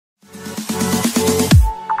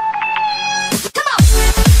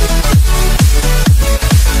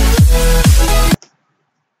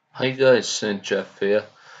Hi guys, Saint Jeff here,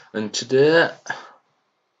 and today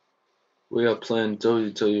we are playing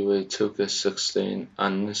WWE 2K16,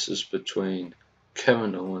 and this is between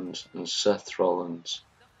Kevin Owens and Seth Rollins,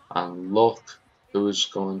 and look who is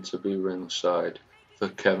going to be ringside for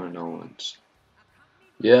Kevin Owens.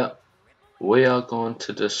 Yeah, we are going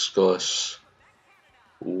to discuss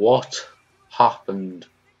what happened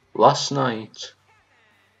last night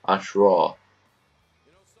at Raw.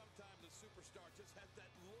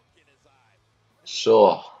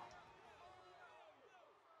 So,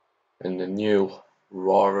 in the new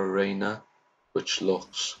Raw Arena, which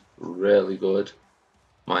looks really good,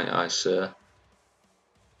 might I say.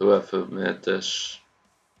 Whoever made this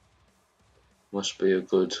must be a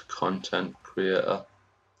good content creator.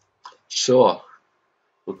 So,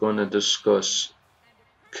 we're going to discuss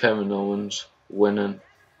Kevin Owens winning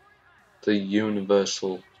the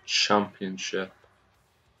Universal Championship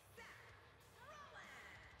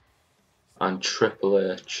and Triple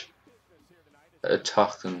H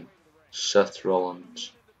attacking Seth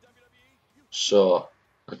Rollins. So,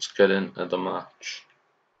 let's get into the match.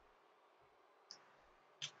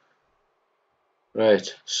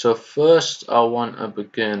 Right, so first I want to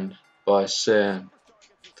begin by saying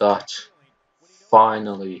that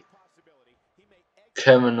finally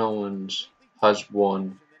Kevin Owens has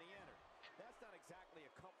won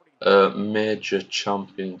a major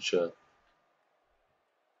championship.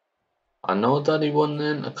 I know that he won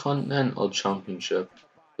the Intercontinental Championship,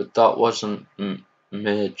 but that wasn't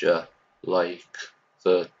major like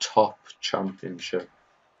the top championship.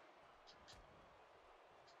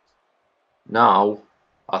 Now,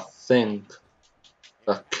 I think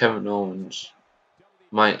that Kevin Owens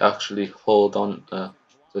might actually hold on to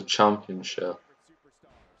the championship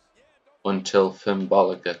until Finn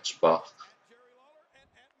Balor gets back,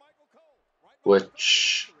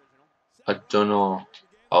 which I don't know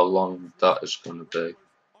how long that is going to be,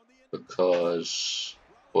 because,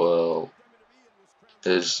 well,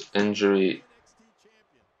 his injury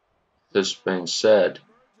has been said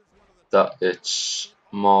that it's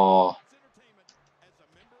more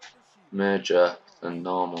major than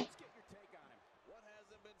normal.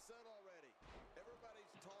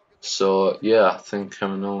 So yeah, I think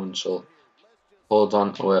Kevin Owens will hold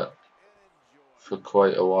on to it for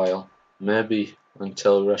quite a while, maybe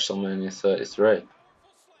until WrestleMania 33.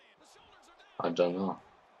 I don't know,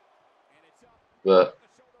 but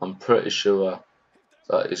I'm pretty sure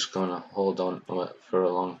that he's gonna hold on to it for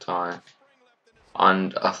a long time.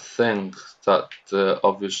 And I think that they're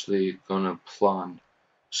obviously gonna plan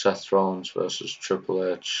Seth Rollins versus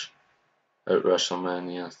Triple H at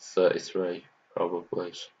WrestleMania 33,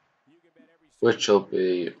 probably, which will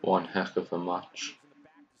be one heck of a match.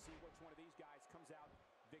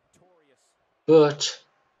 But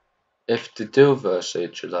if they do verse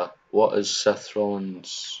each other, what is Seth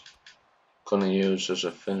Rollins gonna use as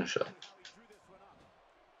a finisher?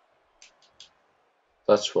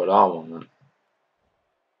 That's what I want.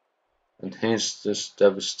 And here's this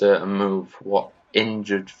devastating move what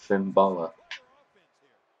injured Finn Balor.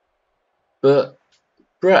 But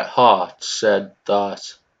Bret Hart said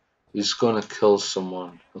that he's gonna kill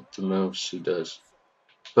someone with the moves he does.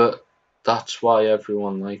 But that's why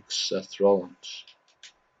everyone likes Seth Rollins,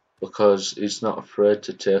 because he's not afraid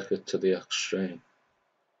to take it to the extreme.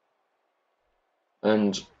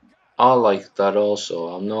 And I like that also.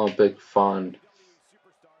 I'm not a big fan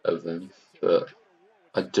of him, but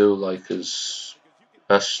I do like his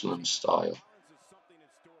wrestling style.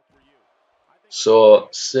 So,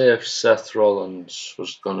 say if Seth Rollins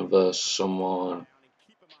was gonna verse someone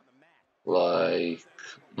like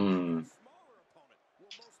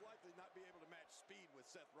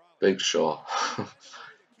Big Show,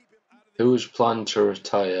 who was planned to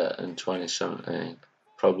retire in 2017,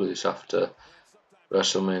 probably after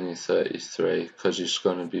WrestleMania 33, because he's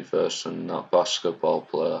going to be versing that basketball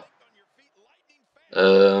player.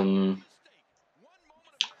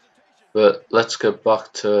 But let's get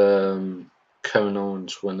back to Kevin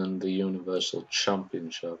Owens winning the Universal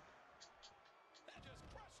Championship.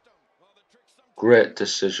 Great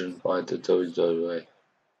decision by the WWE.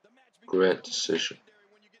 Great decision.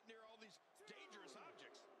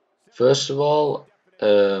 First of all,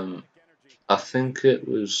 I think it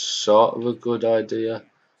was sort of a good idea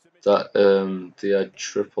that they had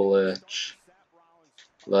Triple H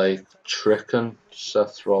like tricking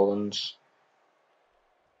Seth Rollins.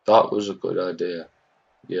 That was a good idea.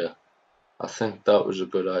 Yeah, I think that was a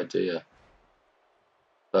good idea.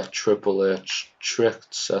 That Triple H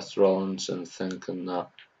tricked Seth Rollins into thinking that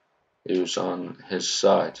he was on his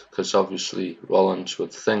side, because obviously Rollins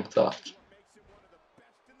would think that.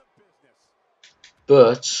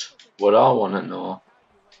 But what I want to know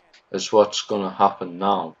is what's going to happen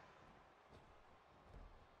now.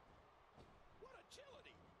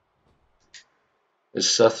 Is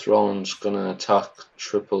Seth Rollins going to attack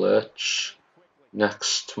Triple H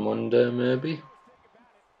next Monday, maybe?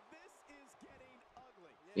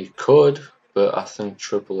 He could, but I think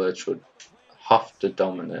Triple H would have to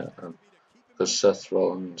dominate him because Seth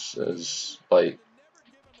Rollins is like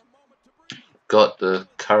got the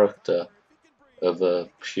character of a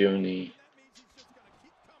puny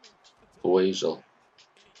weasel.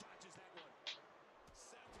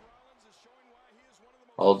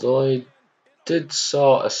 Although he did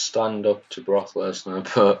sort of stand up to Brock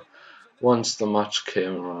Lesnar, but once the match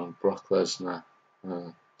came around, Brock Lesnar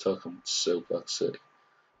took him to Suplex City.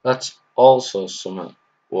 That's also something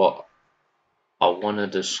what I want to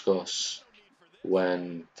discuss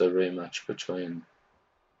when the rematch between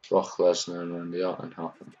Brock Lesnar and Randy Orton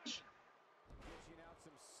happens.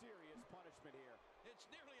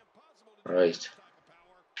 Right.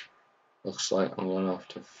 Looks like I'm going to have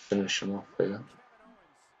to finish him off here.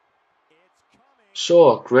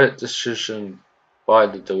 So, great decision by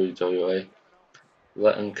the WWE,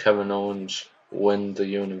 letting Kevin Owens win the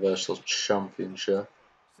Universal Championship.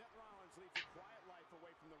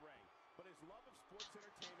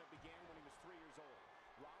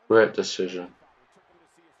 Great decision.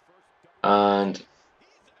 And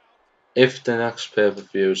if the next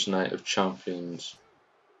pay-per-view is Night of Champions,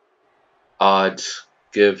 I'd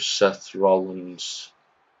give Seth Rollins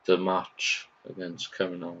the match against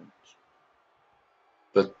Kevin Owens.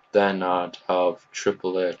 But then I'd have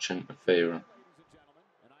Triple H interfering.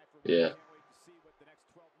 Yeah.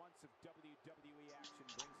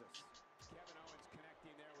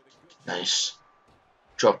 Nice.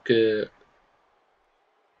 Dropkick.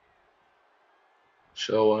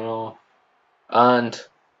 Showing off. And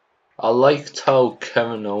I liked how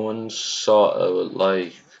Kevin Owens sort of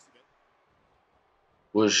like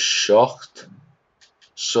was shocked.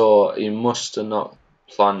 So he must have not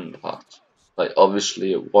planned that. Like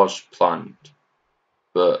obviously it was planned.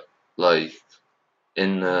 But like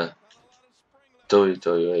in the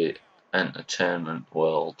WWE entertainment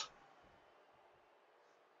world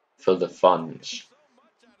for the fans,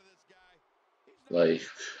 like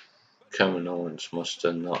Kevin Owens must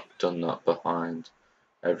have not done that behind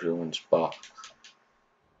everyone's back.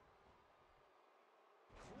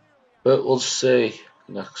 But we'll see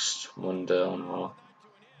next Monday on Raw.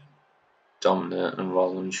 Dominating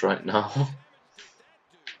Rollins right now.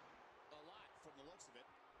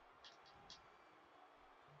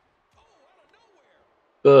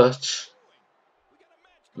 But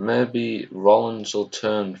maybe Rollins will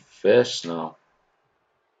turn face now.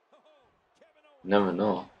 Never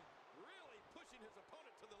know.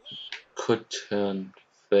 Could turn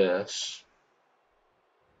face.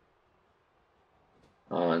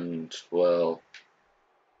 And well,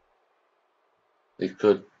 he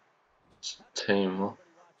could team up.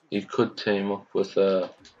 He could team up with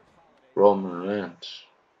Roman Reigns.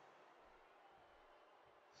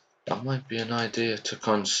 That might be an idea to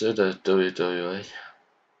consider, WWE.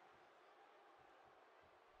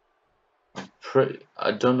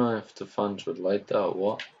 I don't know if the fans would like that or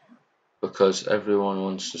what, because everyone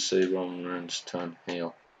wants to see Roman Reigns turn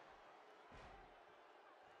heel.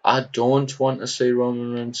 I don't want to see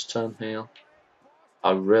Roman Reigns turn heel.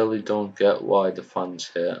 I really don't get why the fans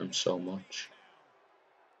hate him so much.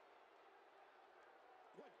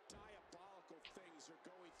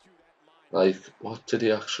 Like, what did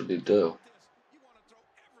he actually do?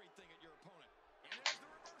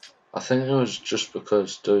 I think it was just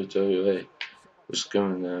because WWE was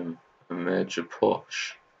giving them a major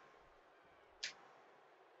push.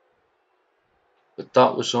 But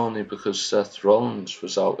that was only because Seth Rollins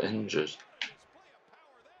was out injured.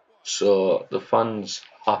 So the fans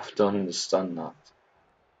have to understand that.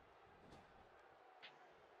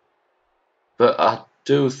 But I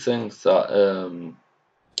do think that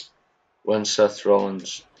when Seth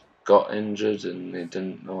Rollins got injured and he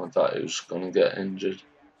didn't know that he was going to get injured,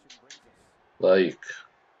 like,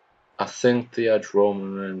 I think they had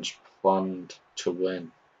Roman Reigns planned to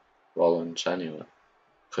win Rollins anyway,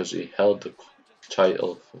 because he held the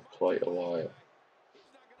title for quite a while.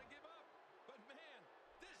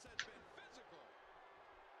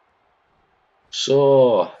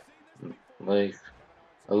 So, like,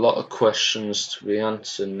 a lot of questions to be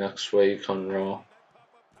answered next week on Raw.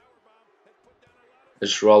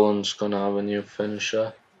 Is Rollins gonna have a new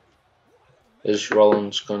finisher? Is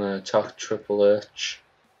Rollins gonna attack Triple H?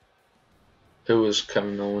 Who is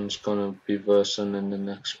Kevin Owens gonna be versing in the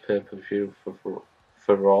next pay-per-view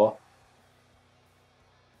for Raw?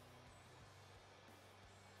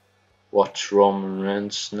 watch Roman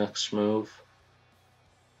Reigns' next move.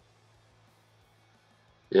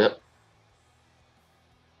 Yep.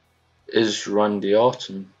 Is Randy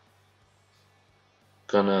Orton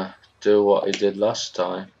gonna do what he did last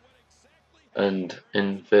time and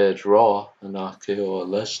invade Raw and RKO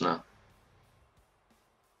Lesnar?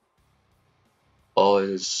 Or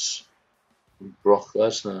is Brock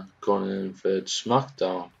Lesnar gonna invade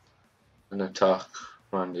SmackDown and attack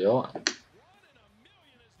Randy Orton?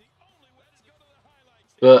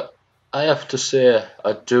 But I have to say,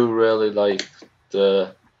 I do really like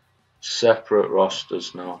the separate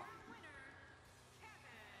rosters now.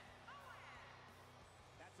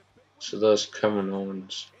 So there's Kevin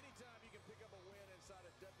Owens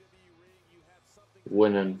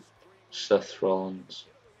winning Seth Rollins.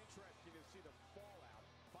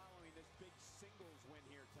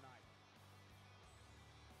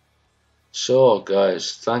 So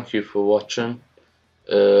guys, thank you for watching.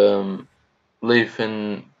 Leave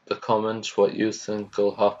in the comments what you think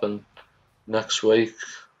will happen next week,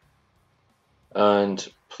 and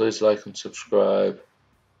please like and subscribe.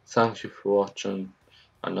 Thank you for watching.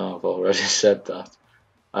 I know I've already said that,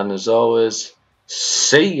 and as always,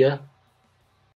 see ya.